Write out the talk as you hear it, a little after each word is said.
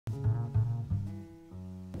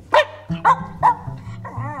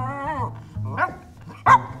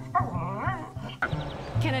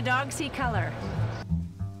Can a dog see color?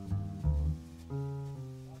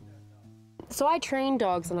 So I train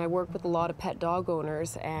dogs and I work with a lot of pet dog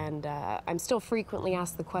owners, and I'm still frequently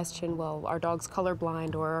asked the question, well, are dogs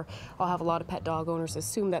colorblind? Or I'll have a lot of pet dog owners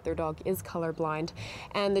assume that their dog is colorblind.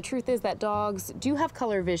 And the truth is that dogs do have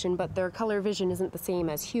color vision, but their color vision isn't the same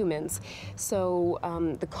as humans. So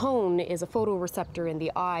the cone is a photoreceptor in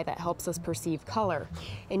the eye that helps us perceive color.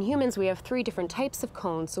 In humans, we have 3 different types of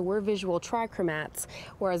cones, so we're visual trichromats,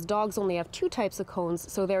 whereas dogs only have 2 types of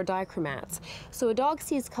cones, so they're dichromats. So a dog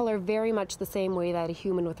sees color very much the same way that a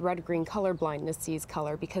human with red-green color blindness sees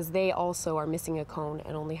color, because they also are missing a cone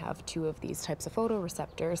and only have 2 of these types of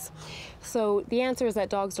photoreceptors. So the answer is that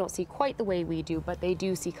dogs don't see quite the way we do, but they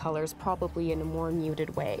do see colors, probably in a more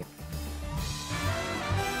muted way.